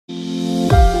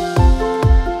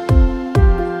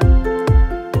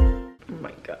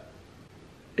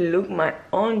look my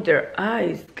under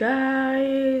eyes,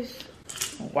 guys.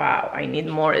 Wow, I need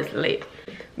more sleep.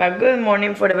 But good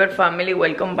morning, Forever family.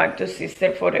 Welcome back to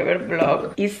Sister Forever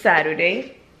vlog. It's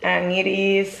Saturday and it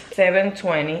is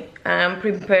 7:20. I'm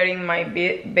preparing my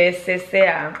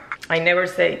BCAA. I never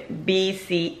say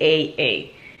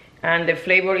BCAA. And the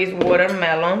flavor is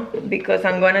watermelon because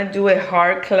I'm gonna do a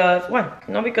hard class. Well,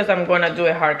 not because I'm gonna do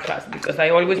a hard class, because I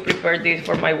always prepare this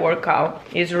for my workout.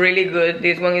 It's really good.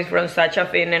 This one is from Sacha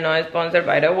Fitness, not sponsored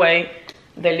by the way.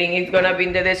 The link is gonna be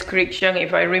in the description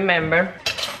if I remember.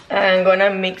 I'm gonna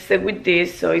mix it with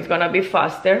this so it's gonna be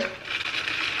faster.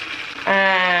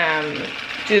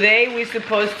 Today we're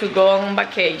supposed to go on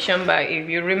vacation, but if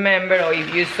you remember or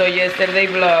if you saw yesterday's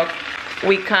vlog,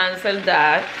 we canceled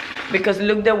that. Because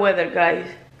look the weather, guys.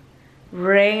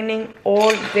 Raining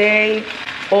all day,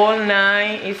 all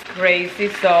night. It's crazy.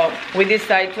 So we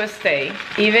decided to stay.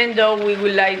 Even though we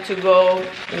would like to go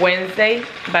Wednesday,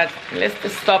 but let's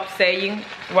stop saying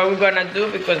what we're gonna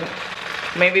do because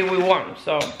maybe we won't.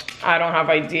 So I don't have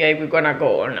idea if we're gonna go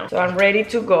or not. So I'm ready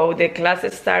to go. The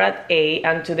classes start at 8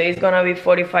 and today is gonna be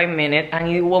 45 minutes and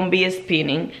it won't be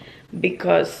spinning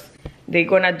because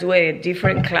they're gonna do a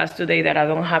different class today that I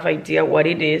don't have idea what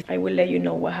it is. I will let you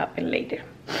know what happened later.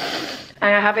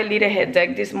 And I have a little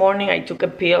headache this morning. I took a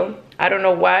pill. I don't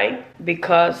know why,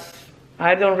 because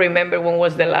I don't remember when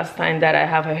was the last time that I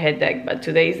have a headache, but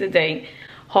today is the day.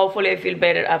 Hopefully I feel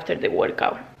better after the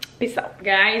workout. Peace out.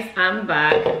 Guys, I'm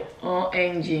back.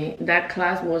 OMG, that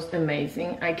class was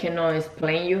amazing. I cannot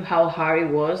explain you how hard it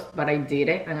was, but I did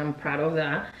it and I'm proud of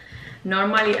that.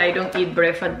 Normally I don't eat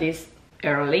breakfast this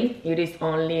early. It is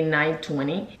only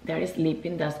 9:20. They're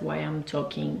sleeping, that's why I'm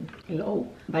talking low.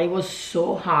 But it was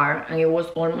so hard and it was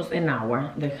almost an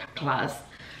hour, the class.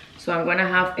 So I'm gonna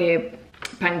have a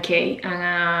pancake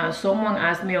and someone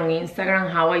asked me on Instagram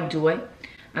how I do it.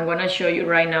 I'm gonna show you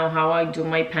right now how I do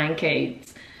my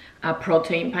pancakes, a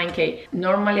protein pancake.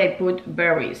 Normally I put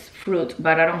berries, fruit,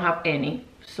 but I don't have any.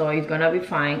 So it's gonna be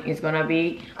fine. It's gonna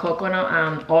be coconut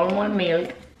and almond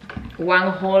milk, 1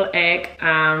 whole egg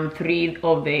and 3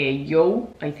 of the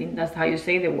yolk. I think that's how you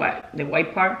say the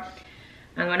white part.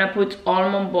 I'm gonna put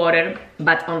almond butter,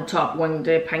 but on top when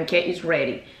the pancake is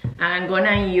ready. And I'm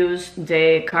gonna use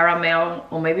the caramel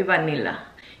or maybe vanilla.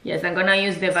 Yes, I'm gonna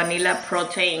use the vanilla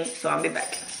protein, so I'll be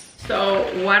back. So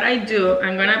what I do,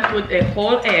 I'm gonna put a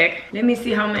whole egg. Let me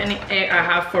see how many eggs I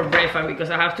have for breakfast because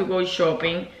I have to go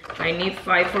shopping. I need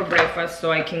 5 for breakfast,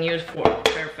 so I can use 4.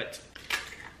 Perfect.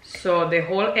 So the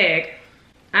whole egg,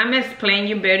 I'm explaining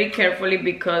you very carefully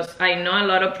because I know a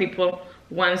lot of people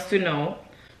wants to know.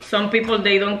 Some people,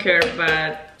 they don't care,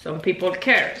 but some people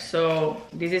care. So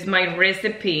this is my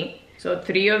recipe. So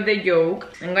 3 of the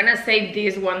yolk. I'm gonna save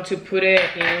this one to put it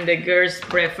in the girls'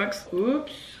 breakfast.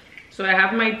 Oops. So I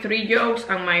have my 3 yolks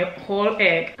and my whole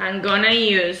egg. I'm gonna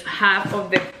use half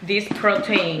of this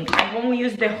protein. I won't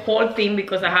use the whole thing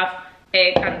because I have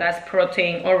egg and that's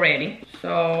protein already.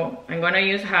 So I'm gonna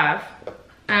use half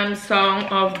and some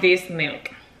of this milk.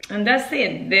 And that's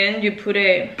it. Then you put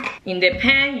it in the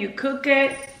pan, you cook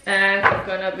it, and it's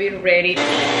gonna be ready.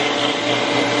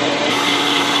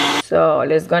 So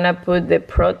let's gonna put the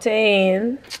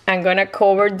protein. I'm gonna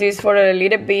cover this for a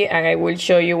little bit and I will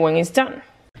show you when it's done.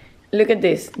 Look at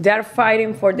this. They're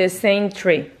fighting for the same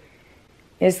tree.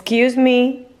 Excuse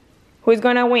me, who's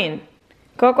gonna win?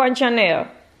 Coco and Chanel.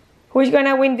 Who's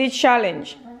gonna win this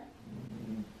challenge?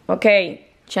 Okay,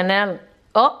 Chanel.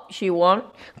 Oh, she won.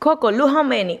 Coco, look how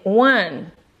many.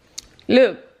 1.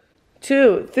 Look.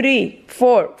 2, 3,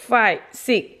 4, 5,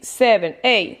 6, 7,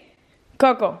 8.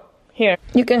 Coco, here.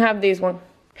 You can have this one.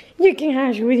 You can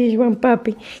have this one,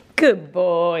 puppy. Good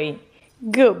boy.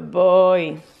 Good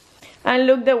boy. And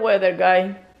look the weather,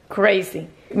 guy. Crazy.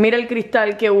 Mira el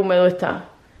cristal que húmedo está.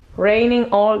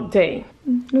 Raining all day.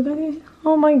 Look at this.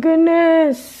 Oh my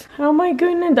goodness. Oh my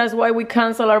goodness. That's why we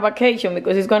cancel our vacation,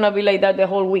 because it's gonna be like that the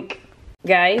whole week.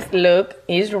 Guys, look,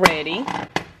 it's ready.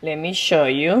 Let me show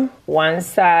you. One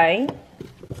side.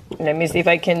 Let me see if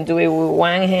I can do it with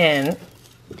one hand.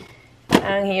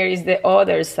 And here is the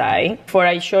other side. Before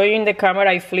I show you in the camera,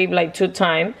 I flip like 2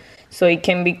 times so it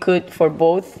can be cooked for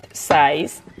both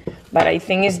sides. But I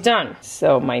think it's done.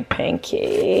 So my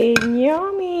pancake,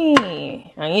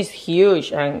 yummy. And it's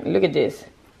huge, and look at this.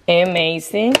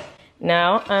 Amazing.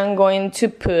 Now I'm going to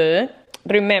put,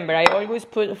 remember I always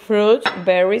put fruits,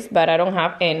 berries, but I don't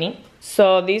have any.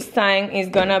 So this time it's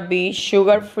gonna be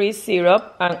sugar-free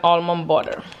syrup and almond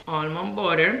butter. Almond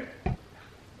butter.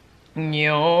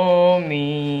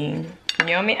 Yummy.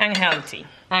 Yummy and healthy.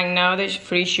 And now the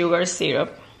free sugar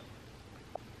syrup.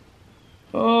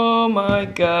 Oh my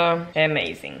god,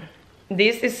 amazing.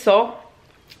 This is so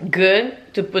good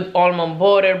to put almond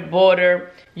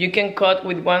butter. You can cut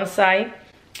with one side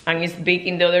and it's big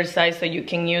in the other side so you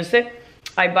can use it.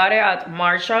 I bought it at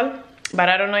Marshall, but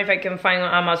I don't know if I can find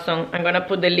on Amazon. I'm gonna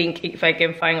put the link if I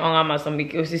can find on Amazon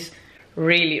because it's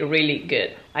really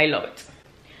good. I love it.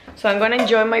 So I'm gonna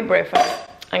enjoy my breakfast.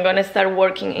 I'm gonna start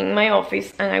working in my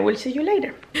office and I will see you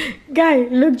later. Guys,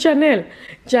 look, Chanel,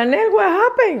 what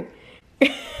happened?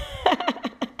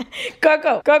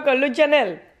 Coco, look,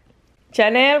 Chanel,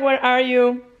 where are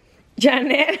you?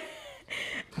 Chanel,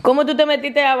 ¿cómo tú te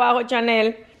metiste abajo,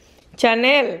 Chanel?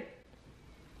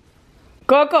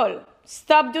 Coco,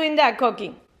 stop doing that,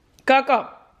 Coco.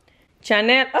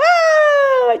 Chanel,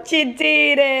 oh, she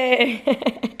did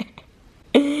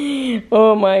it.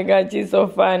 Oh my God, she's so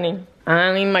funny.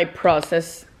 I'm in my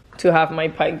process to have my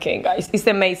pancake, guys. It's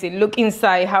amazing. Look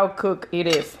inside how cooked it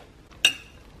is.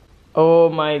 Oh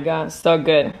my God, so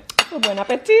good. So bon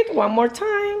appetit, one more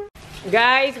time.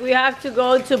 Guys, we have to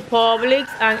go to Publix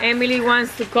and Emily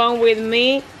wants to come with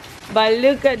me. But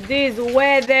look at this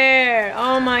weather.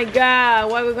 Oh my God,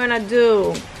 what are we gonna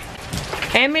do?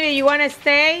 Emily, you wanna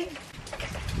stay?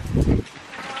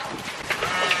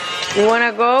 You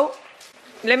wanna go?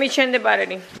 Let me change the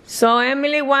battery. So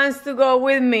Emily wants to go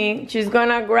with me. She's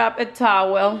gonna grab a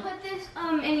towel. Put this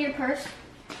in your purse.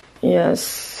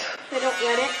 Yes. So don't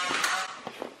wet it.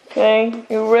 Okay,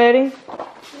 you ready?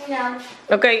 No.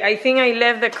 Okay, I think I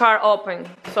left the car open.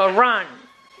 So run.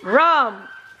 Run,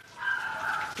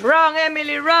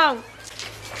 Emily, run.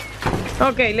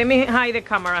 Okay, let me hide the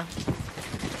camera.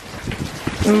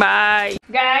 Bye.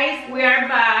 Guys, we are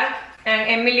back.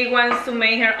 And Emily wants to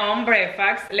make her own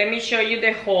breakfast. Let me show you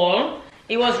the haul.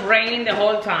 It was raining the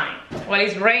whole time. Well,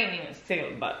 it's raining still,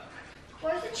 but...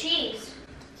 Where's the cheese?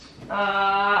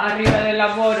 Arriba de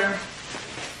la border.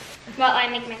 Well, I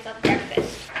make myself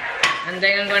breakfast. And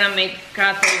then I'm gonna make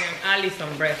Catherine and Allison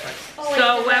breakfast. Oh, wait,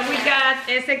 so what we got,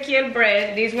 Ezekiel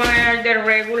bread. These one are the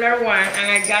regular one.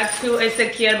 And I got 2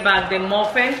 Ezekiel bags, the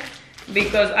muffin.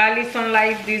 Because Allison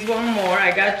likes this one more.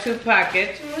 I got 2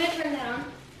 packets. I'm gonna turn that on.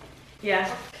 Yeah,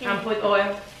 okay. and put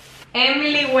oil.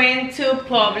 Emily went to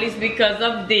Publix because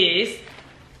of this.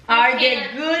 Are they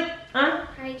good? Huh?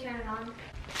 How do you turn it on?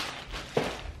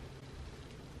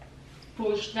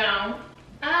 Push down.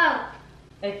 Oh.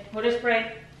 Hey, put a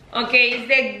spray. Okay, it's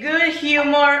the Good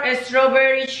Humor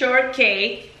strawberry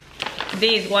shortcake.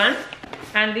 This one.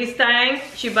 And this time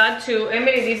she bought 2.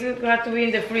 Emily, this has to be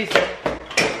in the freezer.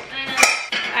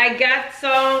 I got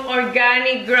some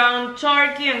organic ground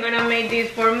turkey. I'm gonna make this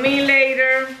for me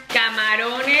later.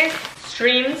 Camarones,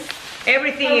 shrimps,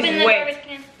 everything is wet.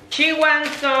 She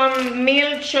wants some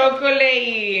milk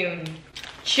chocolate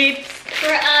chips. For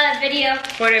a video.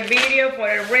 For a video, for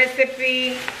a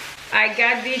recipe. I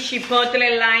got this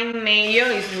chipotle lime mayo.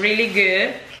 It's really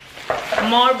good.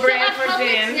 More bread for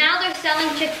them. Now they're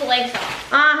selling Chick-fil-A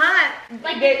sauce.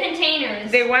 Like the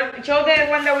containers. The one, show the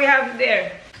one that we have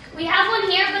there. We have one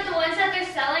here, but the ones that they're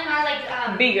selling are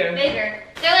like bigger. They're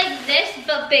like this,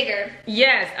 but bigger.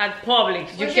 Yes, at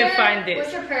Publix. You can find this.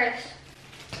 What's your purse?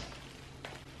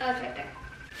 Oh, it's right there.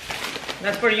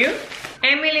 That's for you?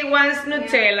 Emily wants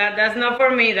Nutella. That's not for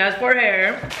me, that's for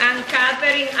her. And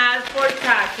Catherine asked for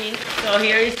Takis. So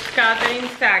here is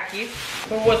Catherine's Takis.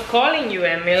 Who was calling you,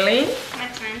 Emily? My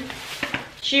friend.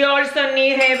 She also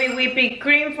needs heavy whipping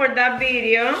cream for that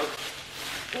video.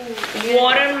 Ooh,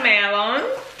 watermelon.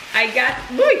 I got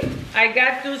no, I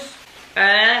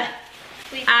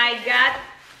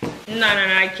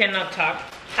cannot talk.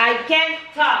 I can't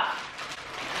talk.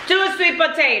 2 sweet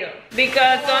potatoes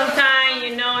because sometimes,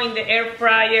 you know, in the air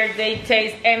fryer they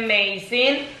taste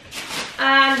amazing.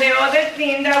 And the other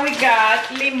thing that we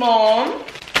got, lemon,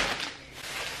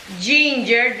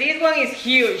 ginger. This one is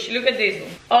huge. Look at this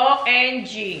one.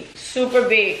 OMG, super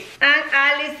big. And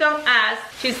Allison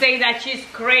asked, she said that she's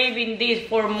craving this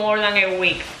for more than a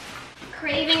week.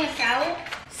 Craving a salad?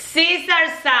 Caesar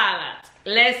salad.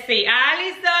 Let's see,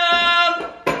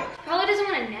 Allison. Probably doesn't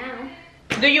want it now.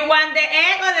 Do you want the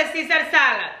egg or the Caesar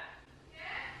salad?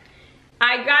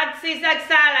 I got Caesar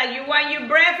salad. You want your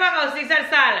breakfast or Caesar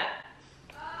salad?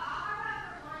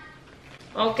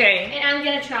 Okay. And I'm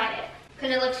gonna try it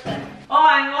because it looks good. Oh,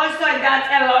 and also I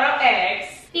got a lot of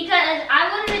eggs. Because I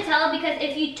wanted to tell because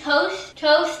if you toast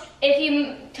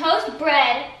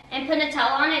bread and put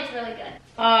Nutella on it, it's really good.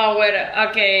 Oh, wait,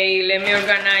 okay, let me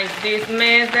organize this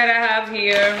mess that I have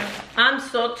here. I'm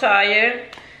so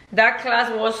tired. That class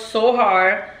was so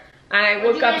hard. And I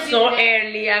woke up so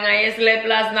early and I slept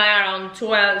last night around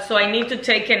 12. So I need to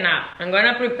take a nap. I'm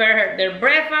gonna prepare their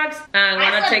breakfast and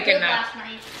I'm gonna take a nap. Last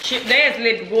night. They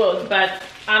sleep good, but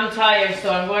I'm tired,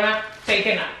 so I'm gonna take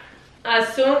a nap.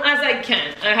 as soon as I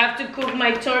can. I have to cook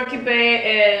my turkey,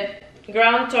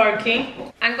 ground turkey.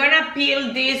 I'm gonna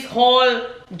peel this whole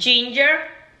ginger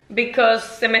because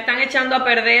se me están echando a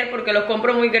perder porque los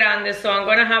compro muy grandes. So I'm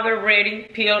gonna have it ready,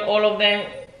 peel all of them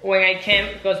when I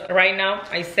can because right now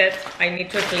I said I need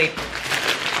to sleep.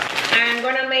 I'm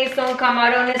gonna make some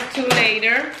camarones too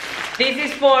later. This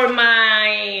is for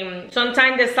my,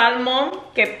 sometimes the salmon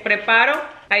que preparo.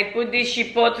 I put this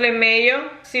chipotle mayo,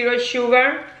 0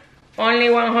 sugar, only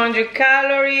 100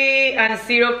 calories and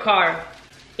 0 carb.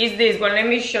 Is this one, let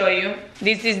me show you.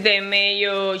 This is the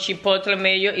mayo, chipotle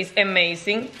mayo, it's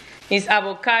amazing. It's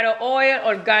avocado oil,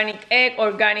 organic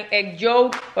egg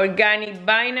yolk, organic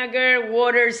vinegar,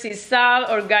 water, sea salt,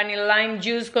 organic lime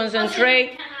juice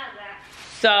concentrate.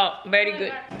 So, very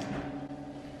good.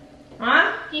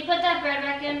 Huh? Can you put that bread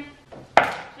back in?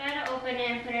 Try to open it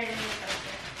and put it in the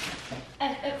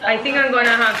toaster. I think I'm gonna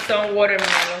have some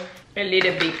watermelon, a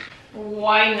little bit.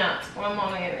 Why not? One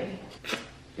moment.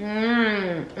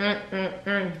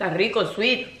 Está rico,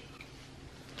 sweet.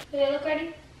 Do they look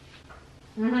ready?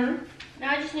 Now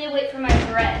Now I just need to wait for my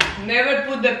bread. never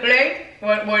put the plate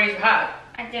where it's hot.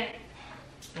 I didn't.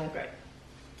 Okay.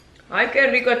 Ay,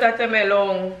 qué rico está este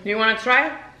melón. Do you want to try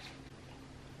it?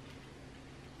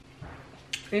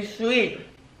 It's sweet.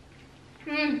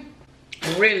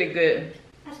 Really good.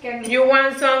 That scared me. You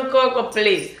want some cocoa,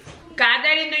 please?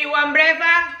 Catherine, do you want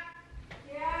breakfast?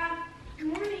 Yeah. Good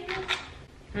morning.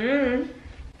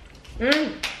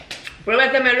 Prueba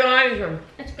este melón, Alison.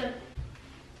 It's good.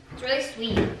 It's really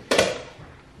sweet.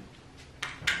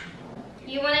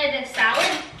 You wanted a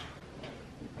salad?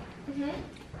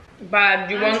 But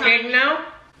you I'm want trying. egg now?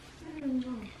 I don't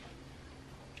know.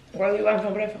 What do you want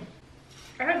for breakfast?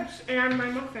 Eggs and my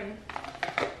muffin.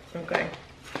 Okay.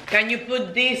 Can you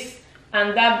put this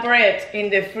and that bread in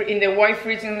the white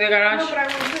fridge in the garage? No, but I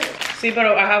want this. Sí,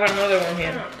 pero I have another one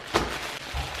here.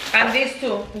 And these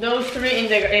two, those three in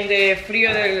the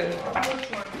frío del,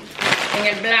 Which one? en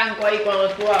el blanco ahí cuando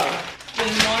tú hablas.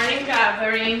 Good morning,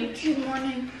 Catherine. Good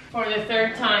morning. For the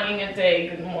third time in a day,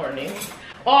 good morning.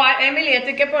 Oh, Emily, esto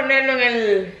hay que ponerlo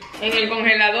en el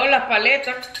congelador, las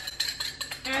paletas.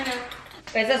 I know.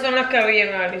 Esas son las que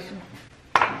habían, Alison.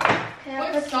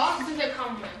 What sauce does it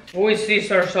come with? Uy,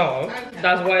 Caesar sauce.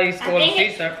 That's why it's called think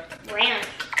it's Caesar. ranch.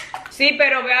 Sí,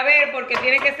 pero ve a ver porque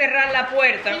tiene que cerrar la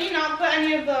puerta. Can you not put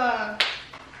any of the,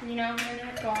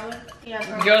 garlic? Yeah,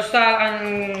 garlic. Just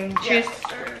and cheese.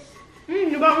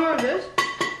 You bought more of this?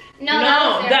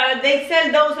 No, they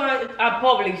sell those at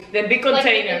Publix, the big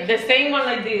container, Like the same one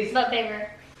like this. Look bigger.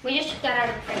 We just took that out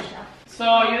of the fridge though.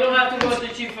 So you don't have to go to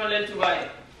Chick-fil-A to buy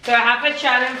it. So I have a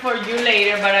challenge for you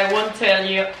later, but I won't tell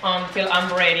you until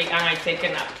I'm ready and I take a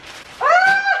nap.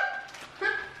 Ah!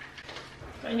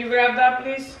 Can you grab that,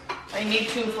 please? I need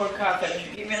two for Catherine.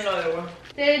 Give me another one.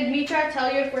 Did Mitra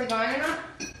tell you if we're going or not?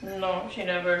 No, she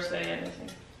never said anything.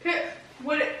 Here,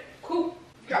 what it? Cool.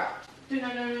 Drop. No.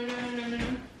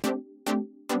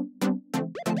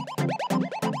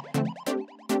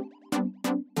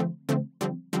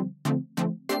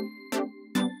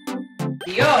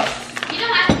 Dios. You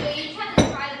don't have to. You just have to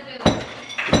try the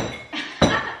food.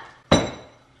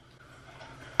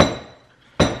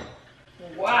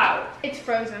 Wow. It's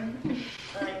frozen.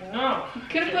 I know. You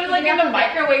could have put it like in the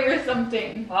microwave or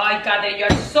something. Ay, Catherine, you're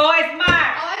so smart.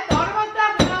 I thought about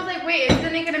that, but then I was like, wait,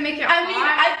 isn't it gonna make it I mean,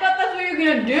 I thought that's what you were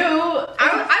gonna do. I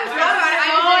thought about it.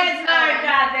 I was like,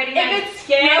 Catherine. if I it's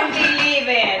can't believe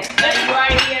it that you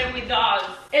are here with us.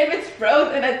 If it's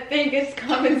frozen, I think it's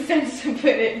common sense to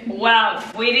put it. Well,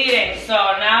 we did it, so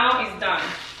now it's done.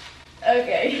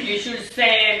 Okay. You should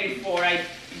say it before I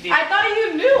did. I thought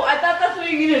you knew. I thought that's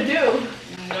what you're gonna do.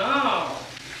 No.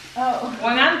 Oh.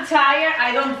 When I'm tired,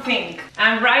 I don't think.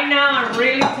 And right now, I'm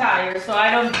really tired, so I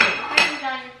don't think. I'm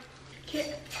done.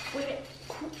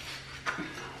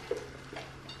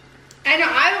 I know,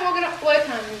 I haven't woken up. What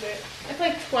time is it? It's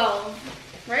like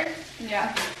 12, right?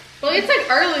 Yeah. Well, it's like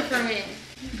early for me.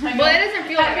 I know. Well, it doesn't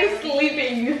feel like I'd be early.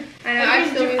 sleeping.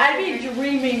 I know, I'd be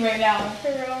dreaming right now. For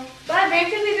real. But I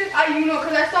basically just,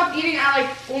 because I stopped eating at like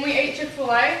when we ate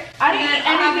Chick-fil-A. I didn't eat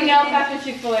anything else after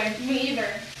Chick-fil-A. Me either.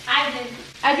 I did.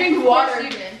 I drink water. You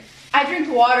did. I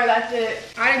drink water, that's it.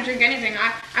 I didn't drink anything.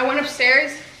 I went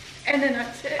upstairs and then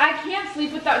that's it. I can't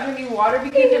sleep without drinking water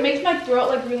because it makes my throat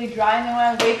like really dry, and then when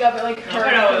I wake up it like No,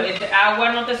 pero hurts.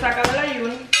 agua no te saca del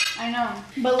ayuno. I know.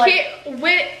 But like Kit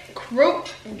with croak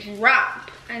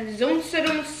drop and zoom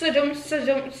sidum.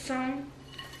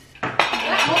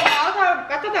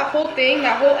 I thought that whole thing,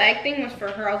 that whole egg thing was for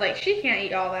her. I was like, she can't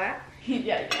eat all that.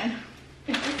 yeah, you can.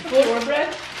 Is this before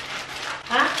bread?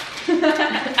 Huh?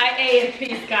 I ate a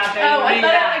piece, Catherine. Oh, I Relax.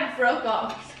 thought it like broke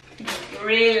off.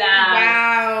 Relax.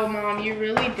 Wow, Mom, you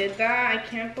really did that? I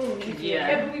can't believe you. Yeah. I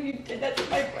can't believe you did that to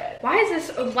my bread. Why is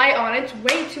this light on? It's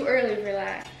way too early for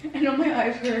that. I know my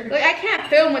eyes hurt. Like, I can't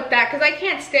film with that because I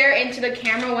can't stare into the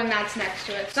camera when that's next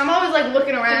to it. So I'm always like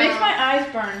looking around. It makes my eyes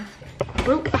burn.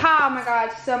 Oh my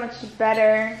god, so much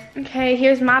better. Okay,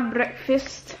 here's my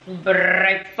breakfast.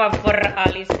 Breakfast for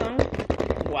Allison.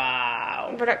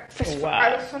 Wow. Breakfast for Wow.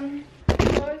 Allison.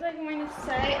 What was I going to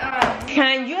say?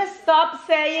 Can you stop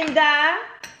saying that,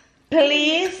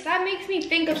 please? That makes me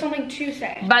think of something to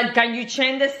say. But can you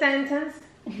change the sentence?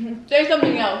 Say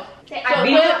something else.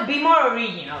 Be more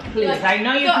original, please. Like, I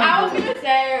know you so can I was do it. gonna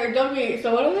say, or don't be.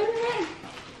 So what was I gonna say?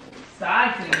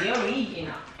 Exactly, be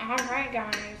original. Alright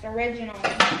guys, original.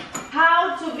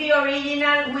 How to be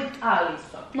original with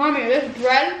Allison. Mommy, this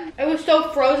bread, it was so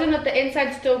frozen that the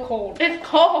inside's still cold. It's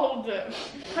cold.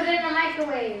 Put it in the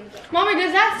microwave. Mommy,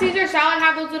 does that Caesar salad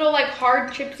have those little like hard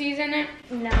chipsies in it?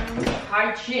 No.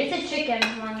 Hard chips. It's a chicken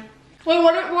one. Wait,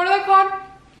 what are they called?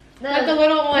 Like the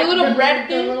little like little bread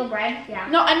The thing? little bread, yeah.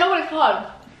 No, I know what it's called.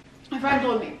 My friend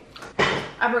told me.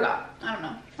 I forgot. I don't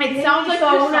know. It sounds like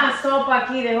hizo una croissant. sopa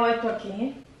aquí, dejó esto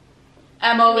aquí.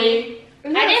 Emily. I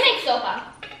didn't make sopa.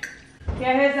 ¿Qué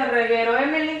es ese reguero,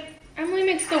 Emily? Emily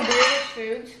makes the weirdest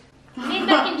foods. I made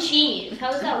mac and cheese. How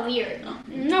is that weird?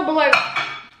 No, but like,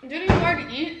 didn't you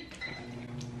already eat?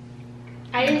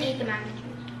 I didn't eat the mac and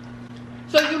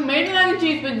cheese. So you made the mac and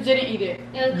cheese but didn't eat it.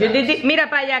 It was Yo gross. did, mira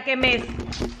para allá, que mes.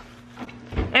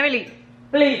 Emily,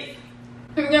 please.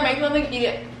 If you're gonna make something, eat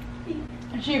it.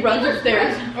 And she runs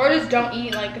upstairs. Or just don't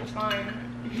eat, like it's fine.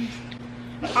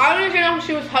 I don't understand how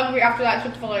she was hungry after that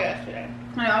Chick-fil-A yesterday.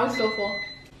 I know, I was so full.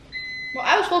 Well,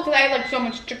 I was full because I had like so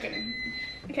much chicken.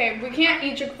 Okay, we can't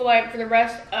eat Chick-fil-A for the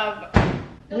rest of.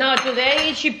 No, today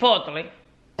is Chipotle.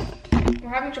 We're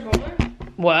having Chipotle.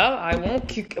 Well, I won't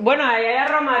kick. Bueno, ahí hay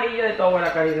arroz amarillo de todo, buena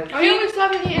calidad. Oh, yeah, we still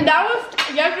haven't eaten. And that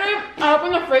was yesterday. I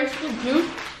opened the fridge to juice,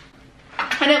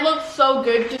 and it looked so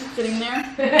good just sitting there.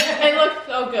 It looked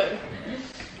so good.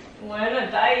 Bueno,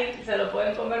 está ahí. Se lo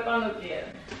pueden comer cuando quieran.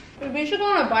 We should go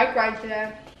on a bike ride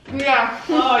today. Yeah.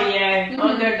 Oh, yeah.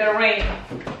 Under the rain.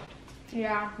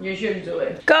 Yeah. You should do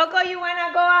it. Coco, you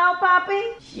wanna go out,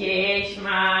 papi? Yes,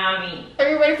 mommy. Are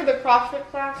you ready for the CrossFit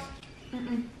class?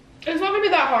 It's not gonna be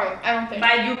that hard, I don't think.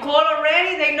 But you call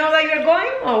already? They know that you're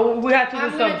going? Or we have to do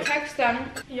I'm gonna something? text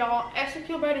them. Y'all,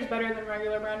 Ezekiel bread is better than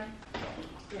regular bread.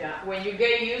 Yeah, when you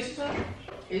get used to it,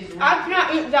 it's I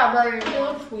cannot eat that bread It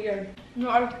anymore. looks weird. No,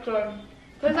 I could.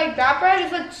 Cause like that bread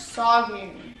is like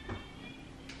soggy.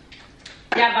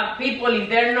 Yeah, but people, if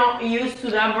they're not used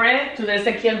to that bread, to the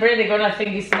Ezekiel bread, they're gonna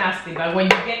think it's nasty. But when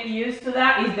you get used to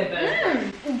that, it's the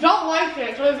best. Don't like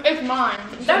it, cause it's mine.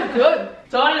 That's good.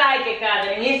 Don't like it,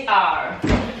 Catherine. It's ours.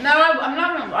 No, I'm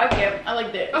not gonna like it. I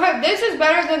like this. Okay, this is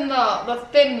better than the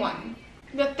thin one.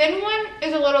 The thin one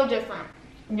is a little different.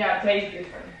 Yeah, tastes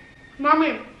different.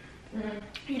 Mommy,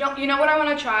 you know what I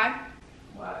want to try?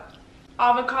 What?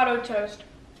 Avocado toast.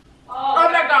 Oh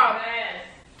my God. Yes.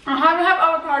 I haven't had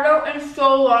avocado in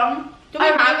so long. Do we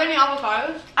have any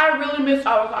avocados? I really miss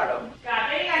avocado.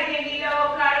 Catherine, I can eat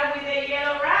avocado with the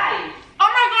yellow rice. Oh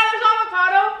my God, there's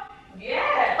avocado.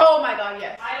 Yeah. Oh my God,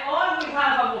 yes. I always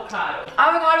have avocado.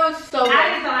 Avocado is so good.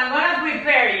 Alison, I'm gonna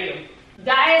prepare you.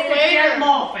 That is Later. Ezekiel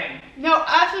muffin. No,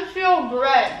 Ezekiel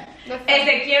bread. The thin-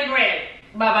 Ezekiel bread.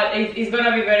 But it's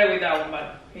gonna be better with that one.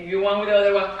 But if you want with the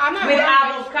other one, I'm not with worried.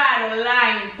 avocado,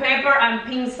 lime, pepper, and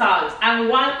pink sauce, and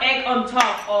 1 egg on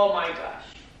top. Oh my gosh.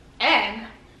 Egg.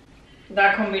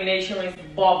 That combination is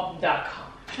bob.com.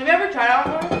 Have you ever tried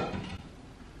avocado?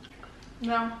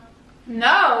 No.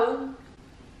 No.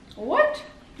 What?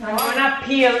 I'm gonna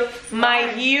peel my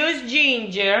huge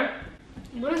ginger.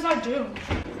 What does that do?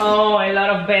 Oh, a lot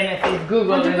of benefits.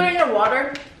 Google Did you put it it. in your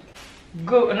water?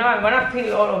 No, I'm gonna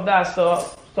peel all of that,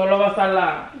 so solo va a estar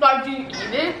la. Like, do you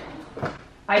eat it?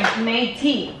 I made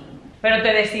tea, pero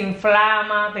te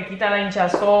desinflama, te quita la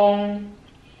hinchazón.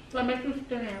 That makes me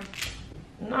skinnier.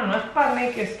 No, no es para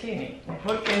make it skinny, es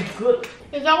porque es good.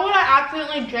 Is that what I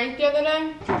accidentally drank the other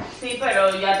day? Sí,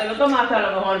 pero ya te lo tomaste, a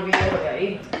lo mejor olvidé de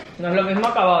ahí. No es lo mismo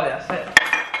acabado de hacer.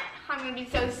 I'm gonna be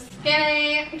so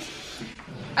skinny.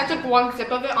 I took 1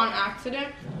 sip of it on accident.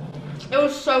 It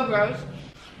was so gross.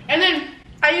 And then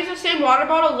I used the same water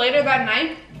bottle later that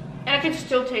night, and I could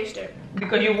still taste it.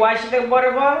 Because you washed the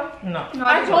water bottle? No. No,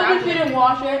 I just told you wrapped she it. didn't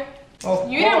wash it. Of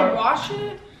You didn't course. wash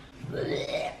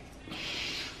it?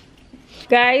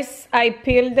 Guys, I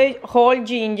peeled the whole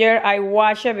ginger. I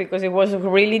washed it because it was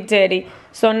really dirty.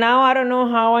 So now I don't know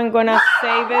how I'm gonna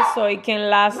save it so it can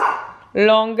last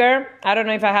longer. I don't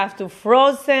know if I have to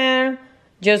frozen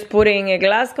just put it in a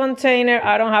glass container.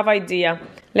 I don't have idea.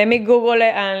 Let me Google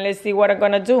it and let's see what I'm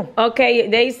gonna do. Okay,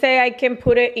 they say I can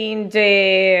put it in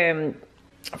the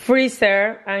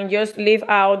freezer and just leave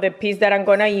out the piece that I'm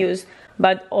gonna use.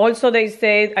 But also they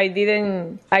said I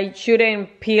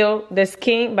shouldn't peel the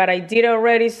skin, but I did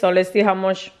already, so let's see how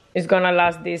much it's gonna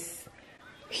last this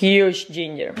huge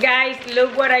ginger. Guys,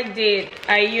 look what I did.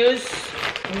 I used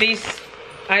this,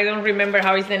 I don't remember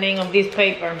how is the name of this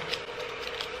paper.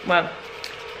 Well,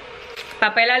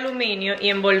 papel aluminio, y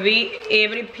envolví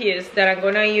every piece that I'm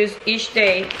gonna use each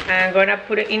day, and I'm gonna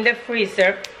put it in the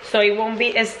freezer so it won't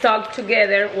be stuck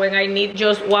together when I need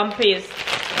just one piece.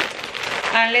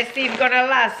 And let's see if it's gonna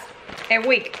last a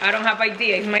week. I don't have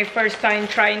idea. It's my first time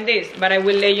trying this, but I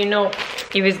will let you know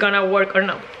if it's gonna work or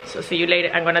not. So see you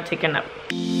later. I'm gonna take a nap.